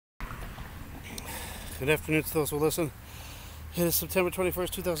Good afternoon to those who listen. It is September 21st,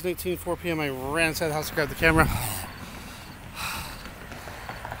 2018, 4 p.m. I ran inside the house to grab the camera.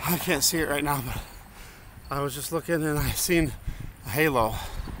 I can't see it right now, but I was just looking and I seen a halo.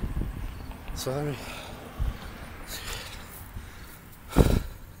 So let me...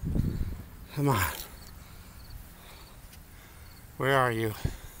 Come on. Where are you?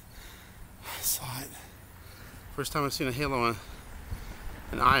 I saw it. First time I've seen a halo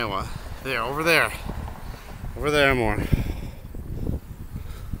in Iowa. There, over there. Over there more.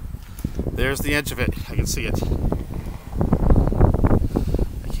 There's the edge of it. I can see it.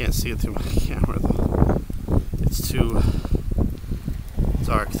 I can't see it through my camera though. It's too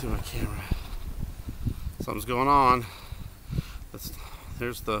dark through my camera. Something's going on.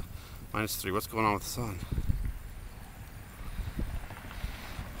 There's the -3. What's going on with the sun?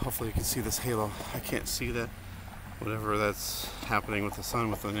 Hopefully you can see this halo. I can't see that. Whatever that's happening with the sun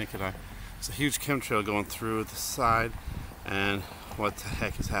with the naked eye. It's a huge chemtrail going through the side, and what the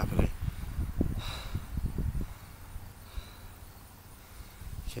heck is happening?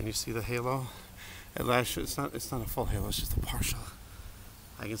 Can you see the halo? It's not a full halo, it's just a partial.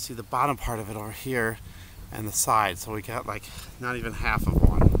 I can see the bottom part of it over here and the side, so we got like not even half of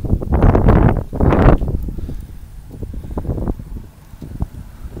one.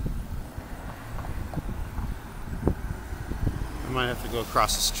 I might have to go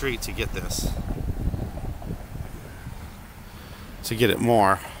across the street to get this. To get it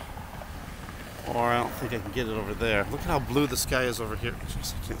more. Or I don't think I can get it over there. Look at how blue the sky is over here.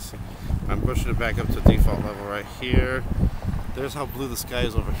 Jeez, I can't see. I'm pushing it back up to default level right here. There's how blue the sky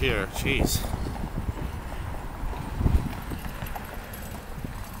is over here. Jeez.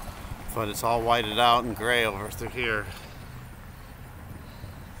 But it's all whited out and gray over through here.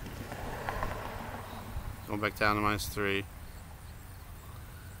 Going back down to -3.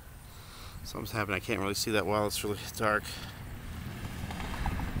 Something's happening. I can't really see that well. It's really dark.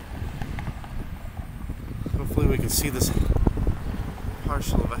 Hopefully we can see this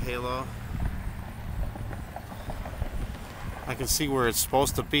partial of a halo. I can see where it's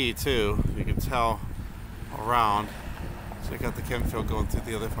supposed to be too. You can tell around. Check out the chemtrail going through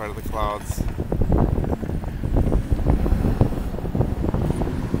the other part of the clouds.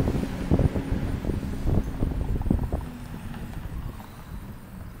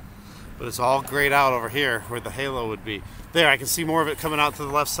 But it's all grayed out over here where the halo would be. There, I can see more of it coming out to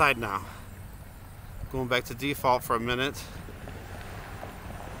the left side now. Going back to default for a minute.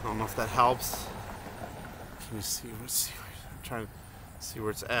 I don't know if that helps. Can you see? Let's see. I'm trying to see where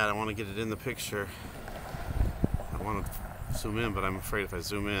it's at. I want to get it in the picture. I want to zoom in, but I'm afraid if I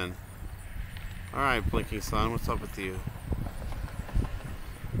zoom in. Alright, blinking sun, what's up with you?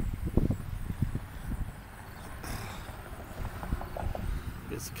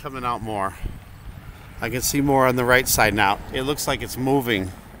 It's coming out more. I can see more on the right side now. It looks like it's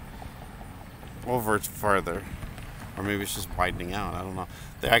moving over farther. Or maybe it's just widening out. I don't know.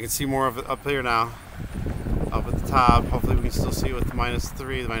 There, I can see more of it up here now. Up at the top. Hopefully we can still see with the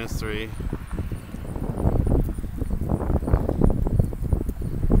 -3, the -3.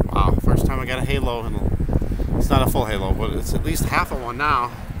 Wow, first time I got a halo. And it's not a full halo, but it's at least half of one now.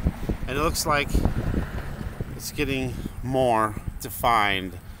 And it looks like it's getting more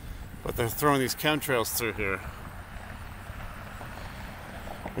defined, but they're throwing these chemtrails through here.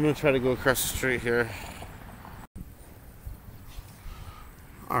 I'm gonna try to go across the street here.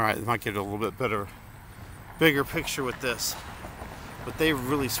 Alright, I might get a little bit better, bigger picture with this, but they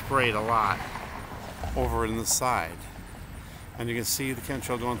really sprayed a lot over in the side, and you can see the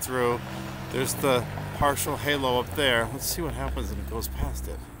chemtrail going through. There's the partial halo up there. Let's see what happens when it goes past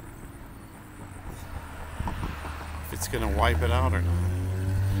it. It's gonna wipe it out or not.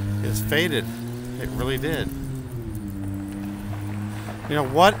 It's faded. It really did. You know,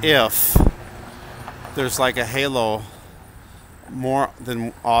 what if there's like a halo more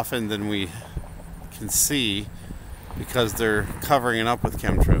than often than we can see because they're covering it up with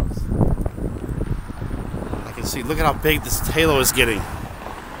chemtrails? I can see, look at how big this halo is getting.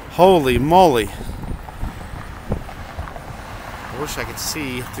 Holy moly. I wish I could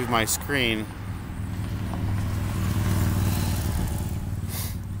see through my screen.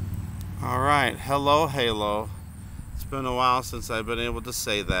 Alright, hello halo. It's been a while since I've been able to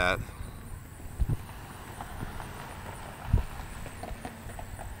say that.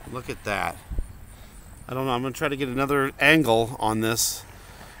 Look at that. I don't know, I'm going to try to get another angle on this.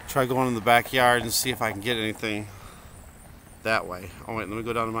 Try going in the backyard and see if I can get anything that way. Oh wait, let me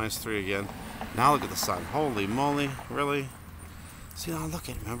go down to -3 again. Now look at the sun. Holy moly, really? See, now look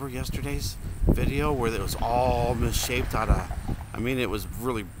at, remember yesterday's video where it was all misshaped out of, I mean, it was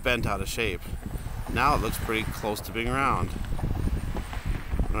really bent out of shape. Now it looks pretty close to being round.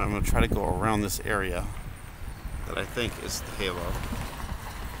 I'm going to try to go around this area that I think is the halo.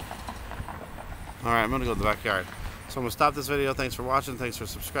 Alright, I'm going to go to the backyard. So I'm going to stop this video. Thanks for watching. Thanks for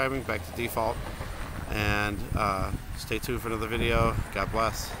subscribing. Back to default. And stay tuned for another video. God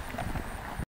bless.